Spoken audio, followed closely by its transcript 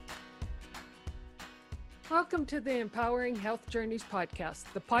Welcome to the Empowering Health Journeys podcast,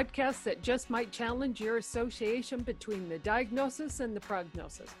 the podcast that just might challenge your association between the diagnosis and the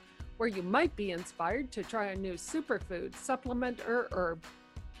prognosis, where you might be inspired to try a new superfood, supplement, or herb.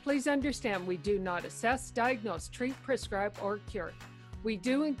 Please understand we do not assess, diagnose, treat, prescribe, or cure. We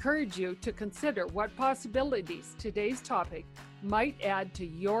do encourage you to consider what possibilities today's topic might add to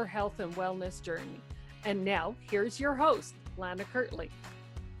your health and wellness journey. And now, here's your host, Lana Kirtley.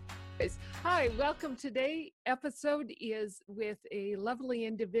 Hi, welcome. Today's episode is with a lovely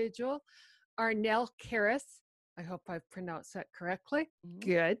individual, Arnell Karras. I hope I've pronounced that correctly.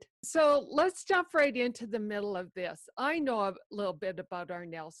 Good. So let's jump right into the middle of this. I know a little bit about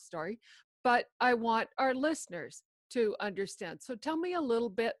Arnell's story, but I want our listeners to understand. So tell me a little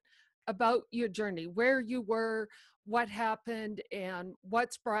bit about your journey, where you were, what happened, and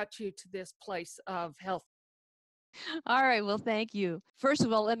what's brought you to this place of health. All right. Well, thank you. First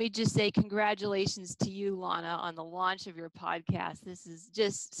of all, let me just say congratulations to you, Lana, on the launch of your podcast. This is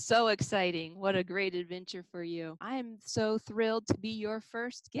just so exciting. What a great adventure for you. I am so thrilled to be your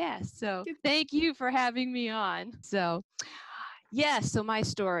first guest. So thank you for having me on. So my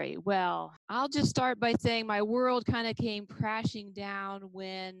story. Well, I'll just start by saying my world kind of came crashing down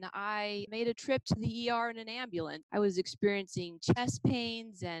when I made a trip to the ER in an ambulance. I was experiencing chest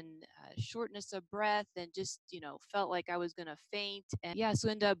pains and shortness of breath and just, felt like I was going to faint. And so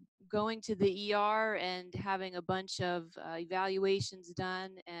ended up going to the ER and having a bunch of evaluations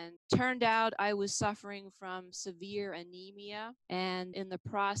done. And turned out I was suffering from severe anemia. And in the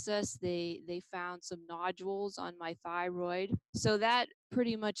process, they found some nodules on my thyroid. So that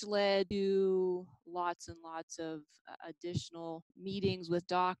pretty much led to lots and lots of additional meetings with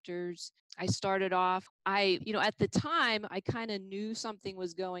doctors. I started off, at the time, I kind of knew something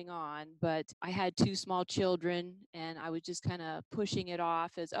was going on, but I had two small children and I was just kind of pushing it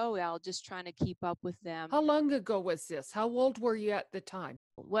off as, I'll just trying to keep up with them. How long ago was this? How old were you at the time?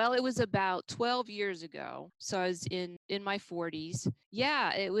 Well, it was about 12 years ago. So I was in my 40s.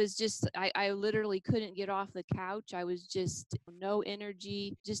 Yeah, it was just, I literally couldn't get off the couch. I was just no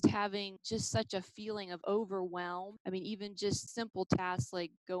energy, just having just such a feeling of overwhelm. I mean, even just simple tasks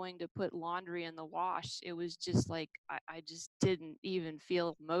like going to put laundry in the wash, it was just like, I just didn't even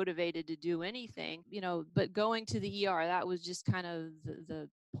feel motivated to do anything, but going to the ER, that was just kind of the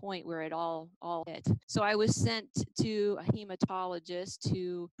point where it all hit. So I was sent to a hematologist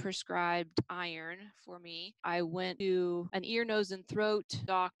who prescribed iron for me. I went to an ear, nose, and throat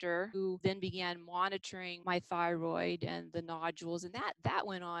doctor who then began monitoring my thyroid and the nodules. And that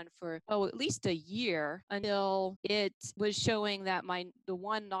went on for, at least a year until it was showing that the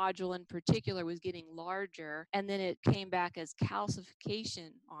one nodule in particular was getting larger. And then it came back as calcification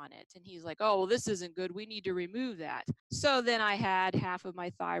on it. And he's like, this isn't good. We need to remove that. So then I had half of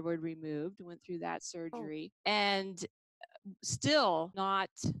my thyroid removed, went through that surgery, and still not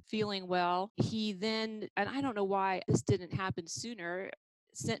feeling well. He then, and I don't know why this didn't happen sooner,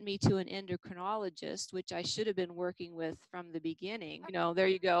 sent me to an endocrinologist, which I should have been working with from the beginning. There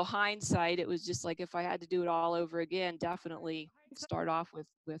you go. Hindsight, it was just like if I had to do it all over again, definitely start off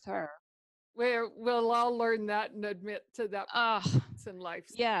with her. We'll all learn that and admit to that in life.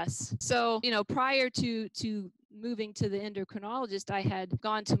 Yes. So, prior to moving to the endocrinologist, I had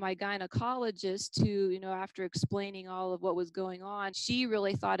gone to my gynecologist who, after explaining all of what was going on, she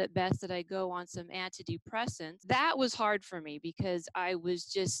really thought it best that I go on some antidepressants. That was hard for me because I was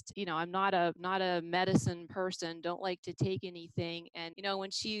just, I'm not a medicine person, don't like to take anything. And,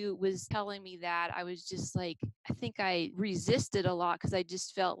 when she was telling me that, I was just like, I think I resisted a lot because I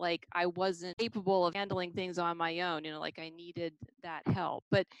just felt like I wasn't capable of handling things on my own, like I needed that help.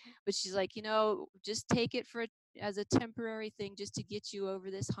 But she's like, just take it as a temporary thing just to get you over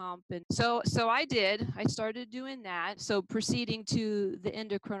this hump. And so I did. I started doing that. So proceeding to the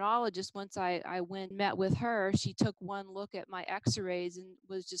endocrinologist, once I went and met with her, she took one look at my x-rays and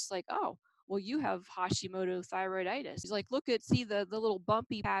was just like, well, you have Hashimoto thyroiditis. She's like, see the little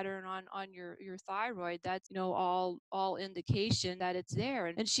bumpy pattern on your thyroid. That's, all indication that it's there.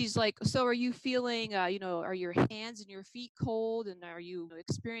 And she's like, so are you feeling, are your hands and your feet cold? And are you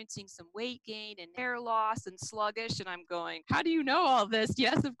experiencing some weight gain and hair loss and sluggish? And I'm going, how do you know all this?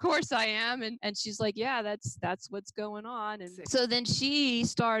 Yes, of course I am. And she's like, yeah, that's what's going on. And so then she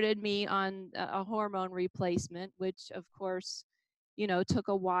started me on a hormone replacement, which of course took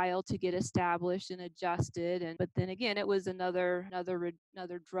a while to get established and adjusted. And but then again, it was another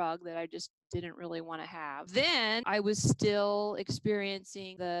drug that I just didn't really want to have. Then I was still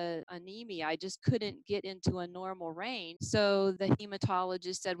experiencing the anemia. I just couldn't get into a normal range. So the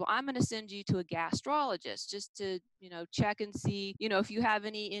hematologist said, well, I'm going to send you to a gastrologist just to, check and see, if you have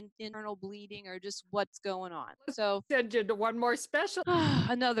any internal bleeding or just what's going on. So Send you to one more special.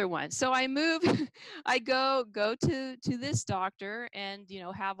 another one. So I move, I go to this doctor and,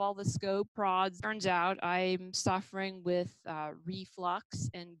 have all the scope prods. Turns out I'm suffering with reflux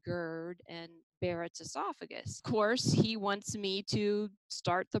and GERD and Barrett's esophagus. Of course, he wants me to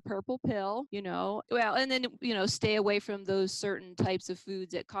start the purple pill, well, and then, stay away from those certain types of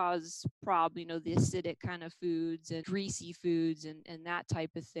foods that cause problem, the acidic kind of foods and greasy foods and that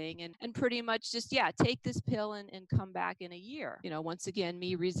type of thing. And pretty much just, yeah, take this pill and come back in a year. Once again,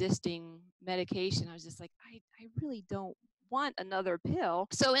 me resisting medication, I was just like, I really don't want another pill.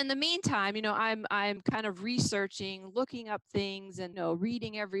 So in the meantime, I'm kind of researching, looking up things, and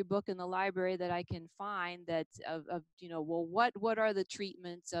reading every book in the library that I can find that of well, what are the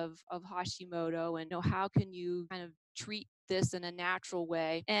treatments of Hashimoto, and how can you kind of treat this in a natural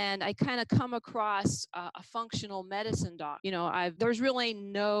way. And I kind of come across a functional medicine doc. There's really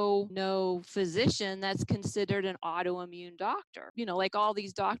no physician that's considered an autoimmune doctor. Like all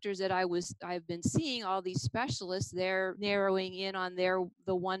these doctors that I've been seeing, all these specialists, they're narrowing in on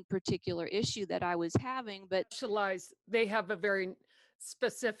the one particular issue that I was having. But They have a very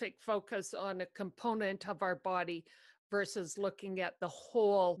specific focus on a component of our body versus looking at the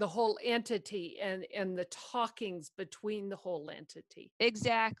whole entity and the talkings between the whole entity.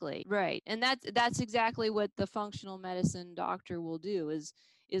 Exactly, right. And that's exactly what the functional medicine doctor will do is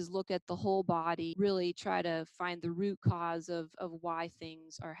look at the whole body, really try to find the root cause of why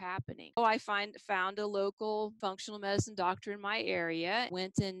things are happening. I found a local functional medicine doctor in my area,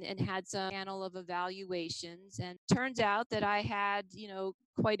 went and had some panel of evaluations, and turns out that I had,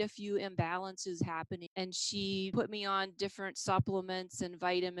 quite a few imbalances happening. And she put me on different supplements and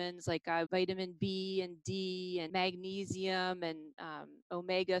vitamins like vitamin B and D and magnesium and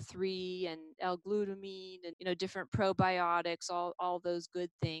omega-3 and L-glutamine and, different probiotics, all those good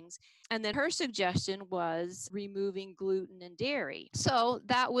things. And then her suggestion was removing gluten and dairy. So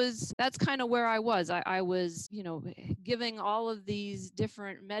that's kind of where I was. I was, giving all of these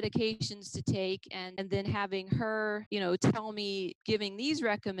different medications to take and then having her, tell me, giving these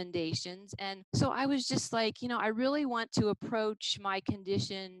recommendations. And so I was just like, I really want to approach my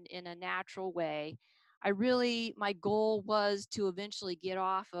condition in a natural way. My goal was to eventually get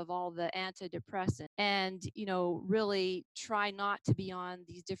off of all the antidepressants and, really try not to be on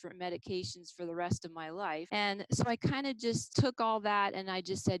these different medications for the rest of my life. And so I kind of just took all that and I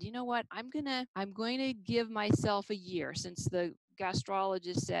just said, you know what, I'm going to give myself a year, since the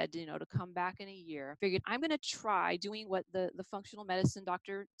gastrologist said, to come back in a year. I figured I'm going to try doing what the functional medicine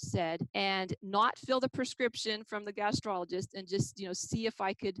doctor said and not fill the prescription from the gastrologist and just, see if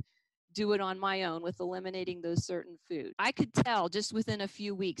I could do it on my own with eliminating those certain foods. I could tell just within a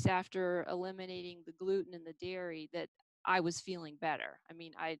few weeks after eliminating the gluten and the dairy that I was feeling better. I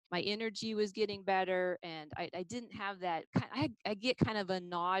mean, my energy was getting better, and I didn't have that. I get kind of a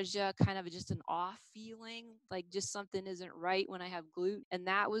nausea, kind of just an off feeling, like just something isn't right when I have gluten, and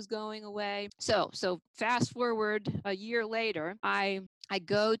that was going away. So fast forward a year later, I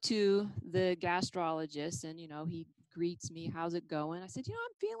go to the gastrologist, and he greets me, how's it going? I said,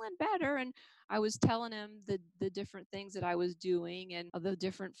 I'm feeling better. And I was telling him the different things that I was doing and the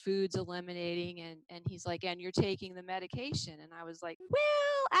different foods eliminating. And he's like, and you're taking the medication. And I was like,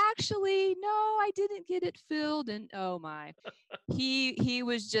 well, actually, no, I didn't get it filled. And oh my, he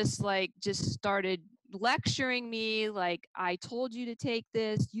was just started lecturing me like, I told you to take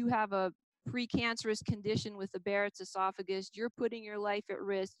this. You have a precancerous condition with the Barrett's esophagus. You're putting your life at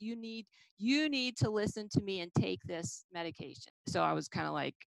risk. You need to listen to me and take this medication. So I was kind of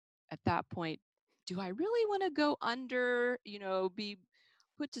like, at that point, do I really want to go under, be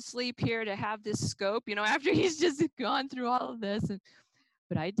put to sleep here to have this scope, after he's just gone through all of this?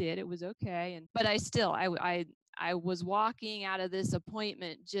 But I did. It was okay. But I was walking out of this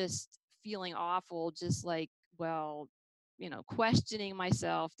appointment just feeling awful, just like, well, questioning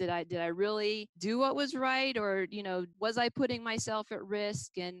myself. Did I really do what was right? Or, was I putting myself at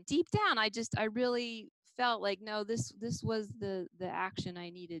risk? And deep down, I really felt like, no, this was the action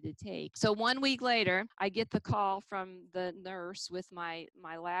I needed to take. So 1 week later, I get the call from the nurse with my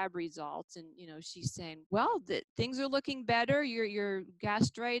lab results, and she's saying, well, things are looking better. Your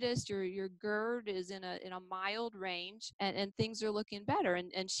gastritis, your GERD is in a mild range, and things are looking better.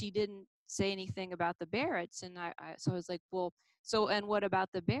 And she didn't say anything about the Barrett's, and so I was like, well, so, and what about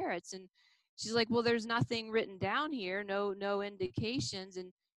the Barrett's? And she's like, well, there's nothing written down here, no indications.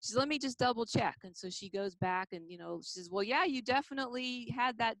 And she's, let me just double check. And so she goes back and, she says, well, yeah, you definitely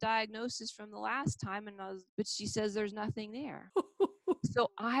had that diagnosis from the last time. But she says there's nothing there.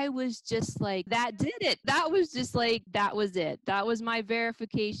 So I was just like, that did it. That was just like, that was it. That was my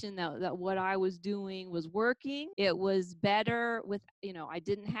verification that what I was doing was working. It was better with, I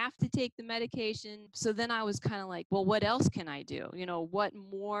didn't have to take the medication. So then I was kind of like, well, what else can I do? What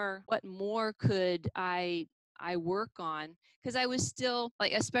more could I work on? Because I was still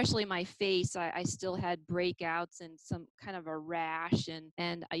like, especially my face, I still had breakouts and some kind of a rash,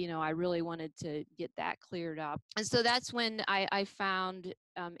 and I really wanted to get that cleared up. And so that's when I found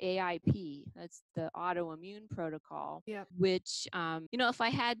AIP. That's the autoimmune protocol. Yeah. Which if I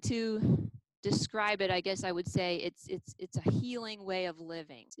had to describe it, I guess I would say it's a healing way of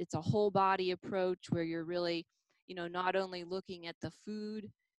living. It's a whole body approach where you're really, not only looking at the food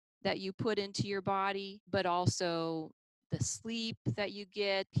that you put into your body, but also the sleep that you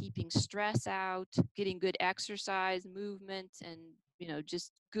get, keeping stress out, getting good exercise, movement, and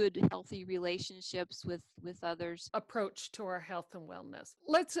just good healthy relationships with others. Approach to our health and wellness.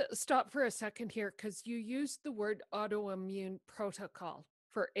 Let's stop for a second here, because you used the word autoimmune protocol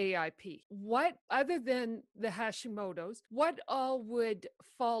for AIP. What, other than the Hashimoto's, what all would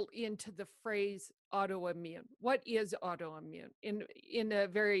fall into the phrase autoimmune? What is autoimmune in a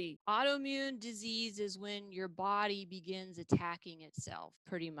very... Autoimmune disease is when your body begins attacking itself,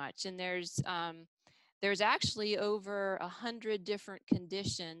 pretty much. And there's actually over 100 different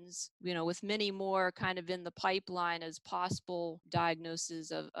conditions, with many more kind of in the pipeline as possible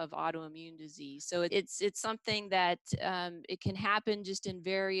diagnoses of autoimmune disease. So it's something that it can happen just in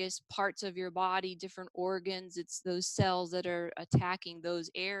various parts of your body, different organs. It's those cells that are attacking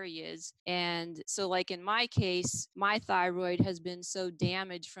those areas. And so, like in my case, my thyroid has been so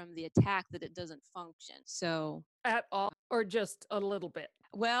damaged from the attack that it doesn't function. So At all, or just a little bit?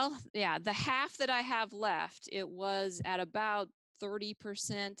 Well, yeah, the half that I have left, it was at about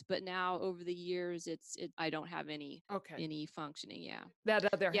 30%, but now over the years, I don't have any functioning. Yeah.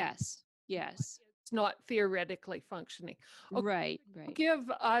 That other half. Yes. It's not theoretically functioning. Okay. Right. Give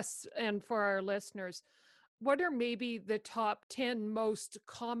us, and for our listeners, what are maybe the top 10 most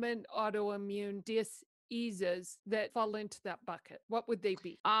common autoimmune diseases that fall into that bucket? What would they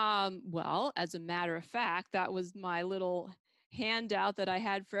be? Well, as a matter of fact, that was my little handout that I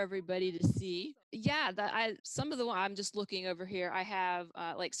had for everybody to see. Yeah, some of the one I'm just looking over here. I have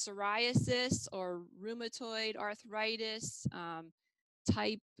like psoriasis or rheumatoid arthritis,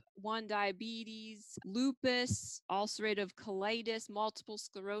 type 1 diabetes, lupus, ulcerative colitis, multiple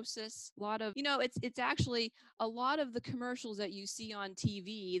sclerosis. A lot of, it's actually a lot of the commercials that you see on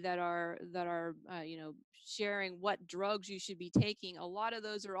TV that are sharing what drugs you should be taking. A lot of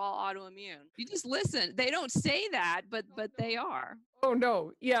those are all autoimmune. You just listen. They don't say that, but they are. Oh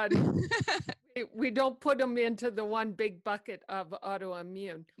no. Yeah. We don't put them into the one big bucket of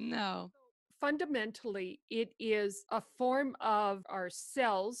autoimmune. No. Fundamentally, it is a form of our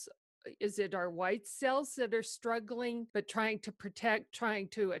cells. Is it our white cells that are struggling, but trying to protect, trying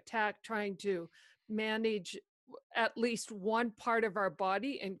to attack, trying to manage at least one part of our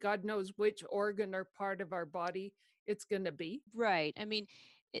body, and God knows which organ or part of our body it's going to be? Right. I mean,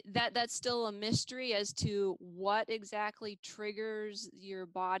 that's still a mystery as to what exactly triggers your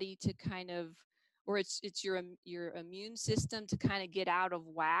body to kind of, or it's your immune system to kind of get out of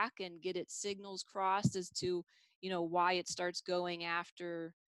whack and get its signals crossed as to why it starts going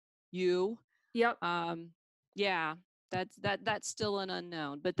after you. Yep. Yeah, that's still an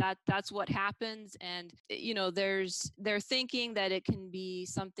unknown, but that's what happens. And they're thinking that it can be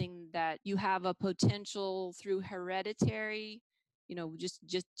something that you have a potential through hereditary,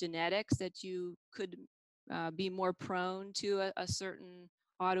 just genetics, that you could be more prone to a certain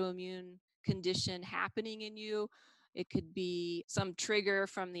autoimmune condition happening in you. It could be some trigger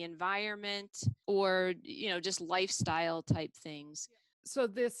from the environment, or just lifestyle type things. So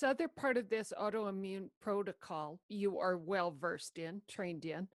this other part of this autoimmune protocol, you are well versed in, trained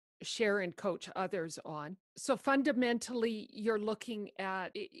in, share and coach others on. So fundamentally, you're looking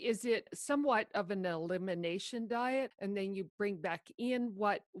at, is it somewhat of an elimination diet? And then you bring back in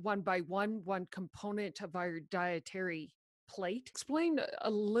what one by one component of our dietary plate. Explain a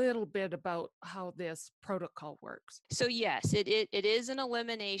little bit about how this protocol works. So yes, it is an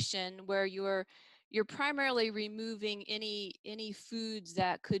elimination where you're primarily removing any foods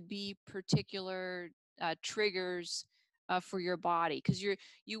that could be particular triggers for your body, because you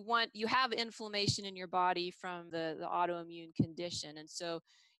have inflammation in your body from the autoimmune condition, and so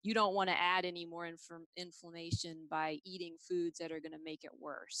you don't want to add any more inflammation by eating foods that are going to make it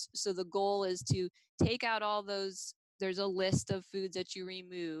worse. So the goal is to take out all those. There's a list of foods that you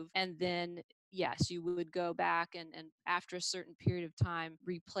remove, and then yes, you would go back and after a certain period of time,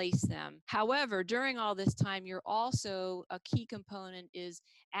 replace them. However, during all this time, you're also a key component is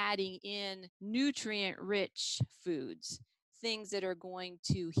adding in nutrient rich foods, things that are going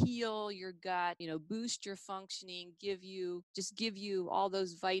to heal your gut, boost your functioning, give you all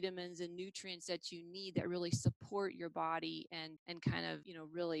those vitamins and nutrients that you need that really support your body and kind of,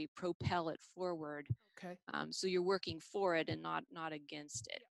 really propel it forward. Okay. So you're working for it and not against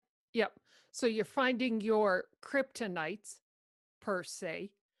it. Yep. So you're finding your kryptonites per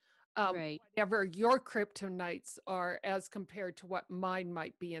se, Right. whatever your kryptonites are as compared to what mine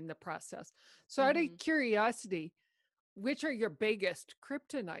might be in the process. So out of hmm curiosity, which are your biggest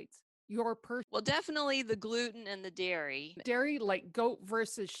kryptonites? Your Well, definitely the gluten and the dairy. dairy, like goat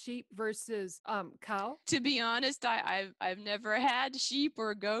versus sheep versus cow? To be honest, I've never had sheep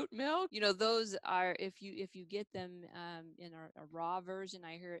or goat milk. Those are if you get them in a raw version,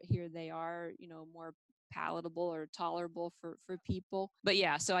 I hear they are more palatable or tolerable for people. But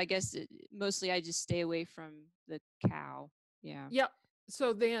yeah, so I guess mostly I just stay away from the cow. Yeah. Yep.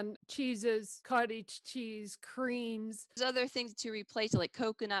 So then cheeses, cottage cheese, creams. There's other things to replace it, like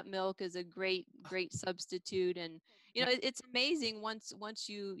coconut milk is a great substitute. And it's amazing once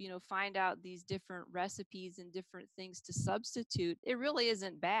you find out these different recipes and different things to substitute. It really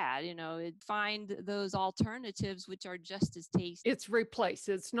isn't bad. Find those alternatives which are just as tasty. It's replace.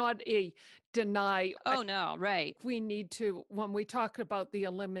 It's not a deny. Oh no, right. We need to, when we talk about the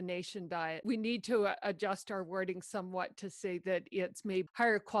elimination diet, we need to adjust our wording somewhat to say that it's maybe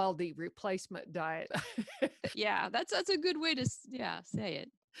higher quality replacement diet. Yeah, that's a good way to say it.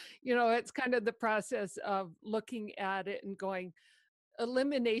 It's kind of the process of looking at it and going,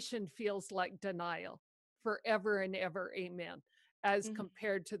 elimination feels like denial forever and ever. Amen. As hmm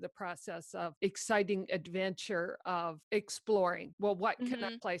compared to the process of exciting adventure of exploring. Well, what can I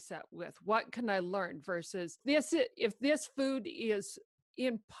hmm place that with? What can I learn versus this? If this food is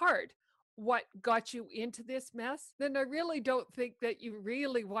in part what got you into this mess, then I really don't think that you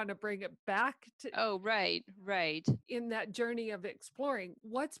really want to bring it back to Oh, right. in that journey of exploring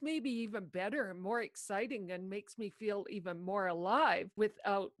what's maybe even better and more exciting and makes me feel even more alive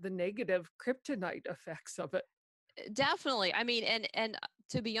without the negative kryptonite effects of it. Definitely. I mean, and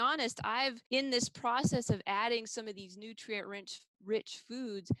to be honest, I've in this process of adding some of these nutrient rich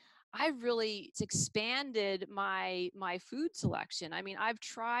foods, I've really expanded my food selection. I mean, I've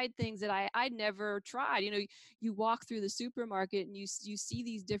tried things that I'd never tried. You walk through the supermarket and you see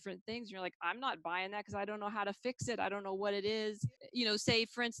these different things and you're like, I'm not buying that because I don't know how to fix it. I don't know what it is. Say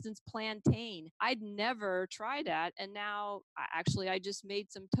for instance, plantain. I'd never tried that, and now I just made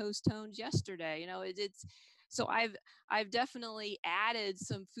some toast tones yesterday. It's so I've definitely added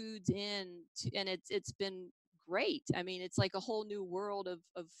some foods and it's been great. I mean, it's like a whole new world of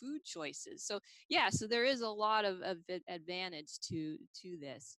food choices. So yeah, so there is a lot of advantage to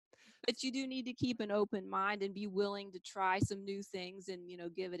this. But you do need to keep an open mind and be willing to try some new things and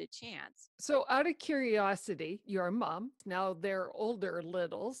give it a chance. So, out of curiosity, you're a mom, now they're older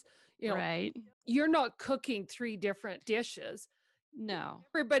littles, you know, Right. you're not cooking three different dishes. No.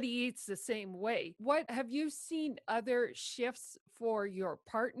 Everybody eats the same way. What have you seen other shifts for your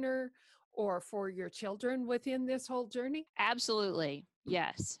partner or for your children within this whole journey? Absolutely.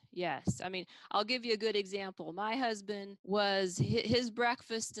 Yes. I mean, I'll give you a good example. My husband his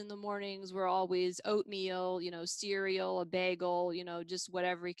breakfast in the mornings were always oatmeal, cereal, a bagel, just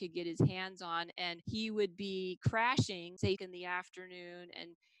whatever he could get his hands on. And he would be crashing, say, in the afternoon and,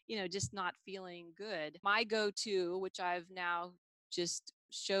 just not feeling good. My go-to, which I've now just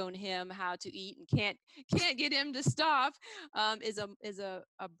shown him how to eat and can't get him to stop, is a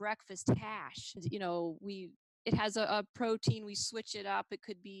breakfast hash. It has a protein. We switch it up. It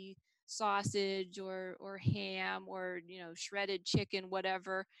could be sausage or ham or shredded chicken,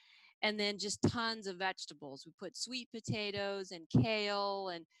 whatever, and then just tons of vegetables. We put sweet potatoes and kale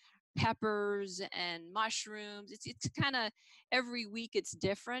and peppers and mushrooms. It's kind of every week it's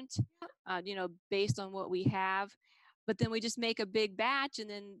different, based on what we have. But then we just make a big batch, and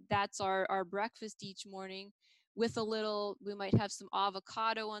then that's our breakfast each morning, with we might have some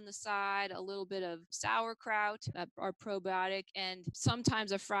avocado on the side, a little bit of sauerkraut, our probiotic, and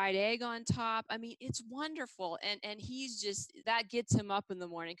sometimes a fried egg on top. I mean, it's wonderful. And he's just, that gets him up in the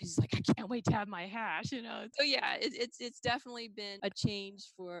morning because he's like, I can't wait to have my hash, you know? So yeah, it's definitely been a change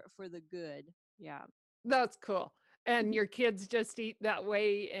for the good. Yeah. That's cool. And your kids just eat that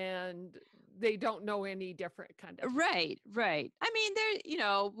way and they don't know any different kind of. Right, right. I mean,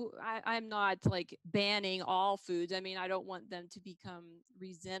 I'm not like banning all foods. I mean, I don't want them to become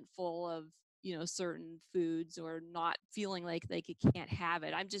resentful of, certain foods or not feeling like can't have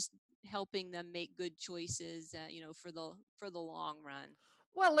it. I'm just helping them make good choices, for the long run.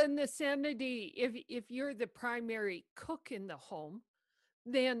 Well, in the sanity, if you're the primary cook in the home,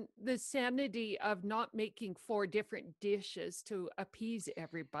 then the sanity of not making 4 different dishes to appease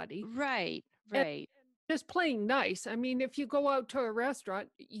everybody Right, and right. just playing nice. I mean, if you go out to a restaurant,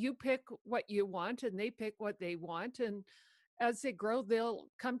 you pick what you want and they pick what they want. And as they grow, they'll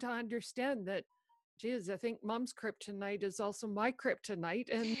come to understand that, geez, I think mom's kryptonite is also my kryptonite.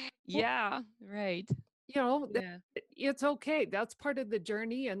 And, well, Yeah, right. that Yeah. it's okay. That's part of the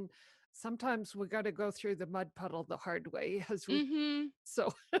journey. And sometimes we got to go through the mud puddle the hard way as we, Mhm. so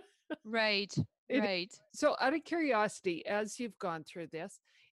Right, it. right. So, out of curiosity, as you've gone through this,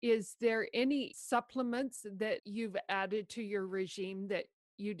 is there any supplements that you've added to your regime that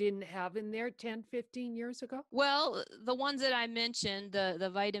you didn't have in there 10, 15 years ago? Well, the ones that I mentioned,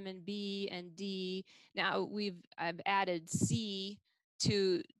 the vitamin B and D. Now I've added C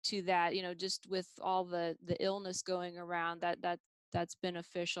to that, just with all the illness going around, that's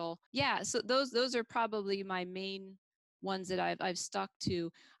beneficial. Yeah, so those are probably my main ones that I've stuck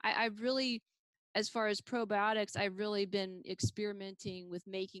to. I've really, as far as probiotics, I've really been experimenting with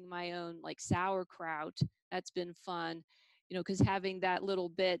making my own like sauerkraut. That's been fun, because having that little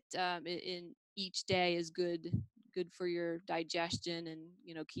bit in each day is good for your digestion,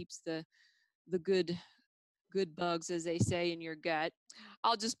 and keeps the good bugs, as they say, in your gut.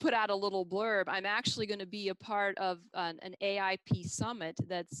 I'll just put out a little blurb. I'm actually going to be a part of an AIP summit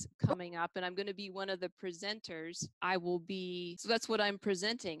that's coming up, and I'm going to be one of the presenters. So that's what I'm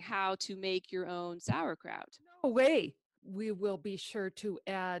presenting, how to make your own sauerkraut. No way. We will be sure to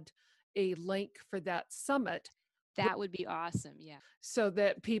add a link for that summit That would be awesome. Yeah. so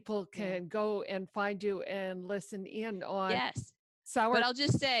that people Yeah. can go and find you and listen in on Yes. sour. But I'll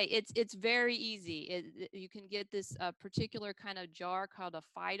just say it's very easy. You can get this particular kind of jar called a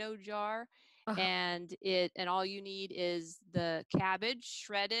Fido jar, Uh-huh. and all you need is the cabbage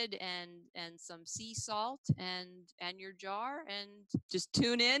shredded and some sea salt and your jar, and just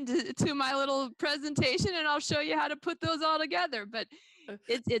tune in to my little presentation, and I'll show you how to put those all together. But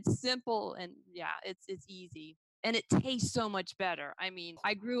it's simple, and yeah, it's easy. And it tastes so much better. I mean,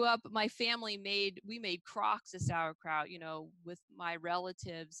 I grew up, my family we made crocks of sauerkraut, with my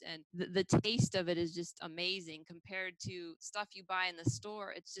relatives, and the taste of it is just amazing compared to stuff you buy in the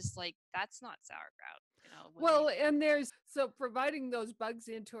store. It's just like, that's not sauerkraut, Well, and there's so providing those bugs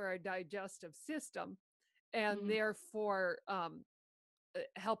into our digestive system and Mhm. therefore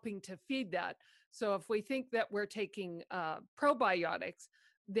helping to feed that. So if we think that we're taking probiotics,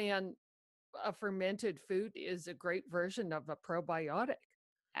 then a fermented food is a great version of a probiotic.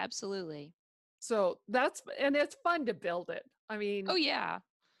 Absolutely. So and it's fun to build it. I Oh mean, yeah.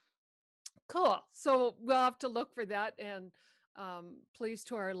 cool. So we'll have to look for that. And please,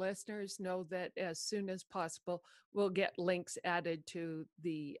 to our listeners, know that as soon as possible, we'll get links added to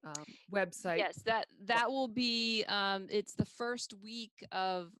the website. Yes, that will be it's the first week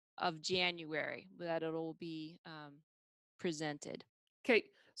of January that it'll be presented. Okay.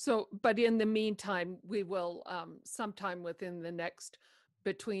 So, but in the meantime, we will sometime within the next,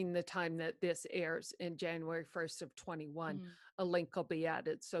 between the time that this airs in January 1st of 21, Mhm. a link will be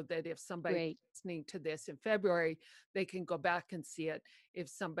added so that if somebody's Great. listening to this in February, they can go back and see it. If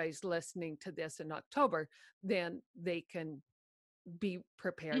somebody's listening to this in October, then they can be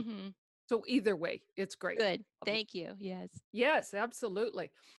prepared. Mhm. So either way, it's great. Good. Thank you. Yes. Yes,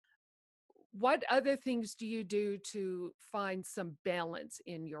 absolutely. What other things do you do to find some balance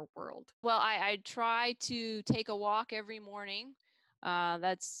in your world? Well, I try to take a walk every morning.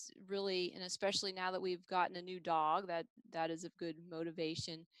 That's really, and especially now that we've gotten a new dog, that is a good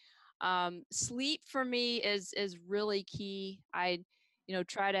motivation. Sleep for me is really key. I,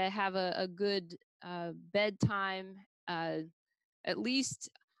 try to have a good bedtime. At least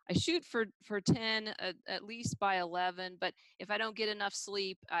I shoot for 10, at least by 11. But if I don't get enough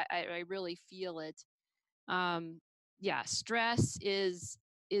sleep, I really feel it. um yeah, stress is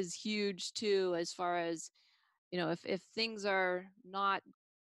huge too, as far as, if things are not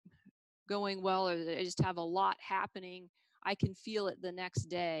going well, or I just have a lot happening, I can feel it the next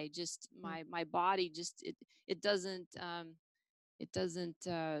day. Just Mm. my body just it doesn't it doesn't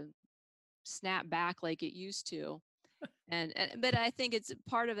snap back like it used to. And but I think it's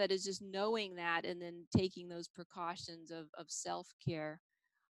part of it is just knowing that, and then taking those precautions of self-care.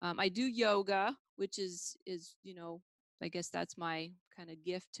 I do yoga, which is I guess that's my kind of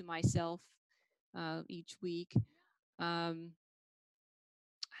gift to myself each week. um,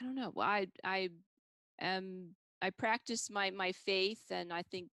 I don't know. Well, I am I practice my faith, and I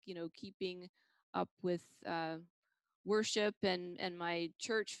think keeping up with worship and my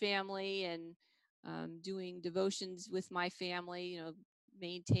church family, and doing devotions with my family.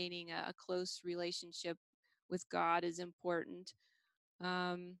 Maintaining a close relationship with God is important.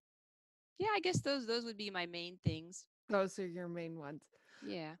 Um, yeah, I guess those would be my main things. Those are your main ones.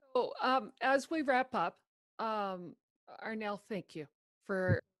 Yeah. So, as we wrap up, um, Arnell, thank you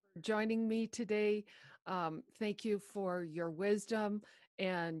for joining me today. Thank you for your wisdom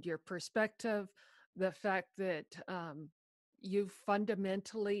and your perspective. The fact that you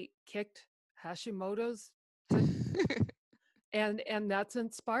fundamentally kicked Hashimoto's, and that's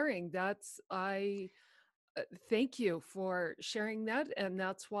inspiring. That's I thank you for sharing that, and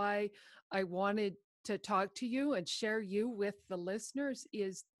that's why I wanted to talk to you and share you with the listeners,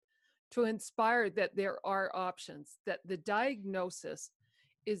 is to inspire that there are options, that the diagnosis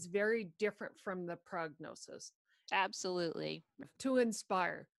is very different from the prognosis. Absolutely. To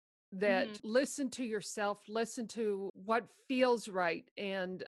inspire Hmm. that listen to yourself, listen to what feels right,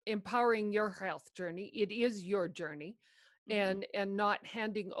 and empowering your health journey. It is your journey. Hmm. And not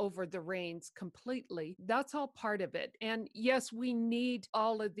handing over the reins completely. That's all part of it. And yes, we need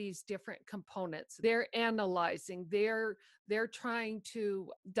all of these different components. They're analyzing, they're trying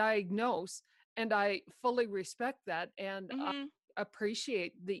to diagnose, and I fully respect that, and I Hmm.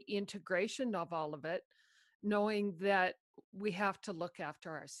 appreciate the integration of all of it, knowing that we have to look after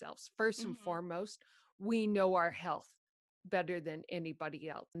ourselves. First and Hmm. foremost, we know our health better than anybody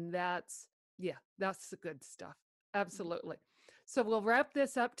else. And yeah, that's the good stuff. Absolutely. So we'll wrap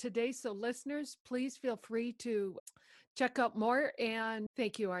this up today. So, listeners, please feel free to check out more. And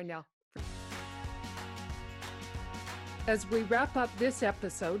thank you, Arnell. As we wrap up this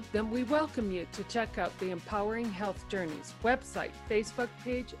episode, then we welcome you to check out the Empowering Health Journeys website, Facebook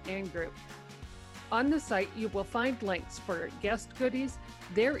page, and group. On the site, you will find links for guest goodies,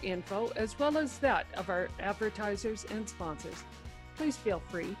 their info, as well as that of our advertisers and sponsors. Please feel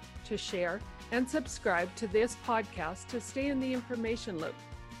free to share and subscribe to this podcast to stay in the information loop.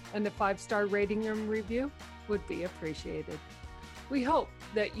 And a 5-star rating and review would be appreciated. We hope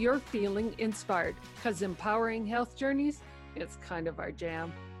that you're feeling inspired, because empowering health journeys is kind of our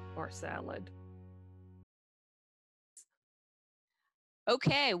jam or salad.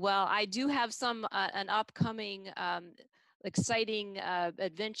 Okay, well, I do have an upcoming exciting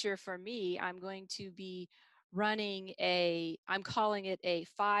adventure for me. I'm going to be running I'm calling it a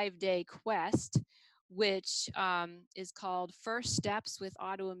 5-day quest, which is called First Steps with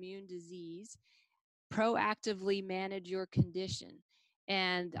Autoimmune Disease: Proactively Manage Your Condition.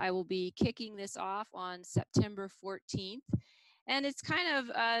 And I will be kicking this off on September 14th. And it's kind of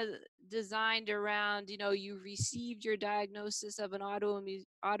designed around, you received your diagnosis of an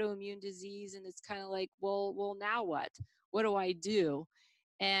autoimmune disease, and it's kind of like, well, now what? What do I do?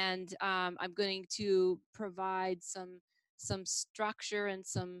 And I'm going to provide some structure and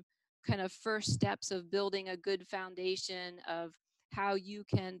some kind of first steps of building a good foundation of how you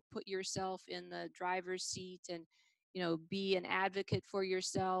can put yourself in the driver's seat, and be an advocate for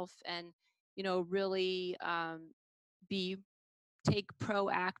yourself, and really be take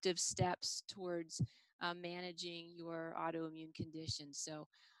proactive steps towards managing your autoimmune condition. So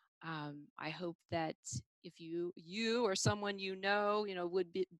I hope that if you or someone would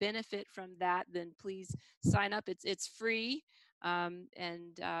benefit from that, then please sign up. It's free,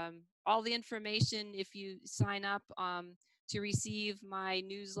 and all the information, if you sign up to receive my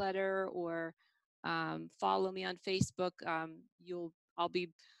newsletter, or follow me on Facebook, I'll be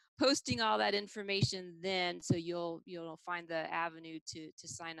posting all that information then, so you'll find the avenue to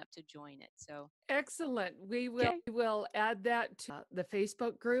sign up to join it. So Excellent. We will okay. add that to the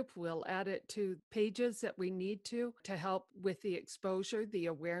Facebook group. We'll add it to pages that we need to help with the exposure, the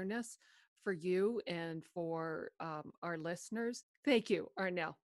awareness for you and for our listeners. Thank you, Arnell.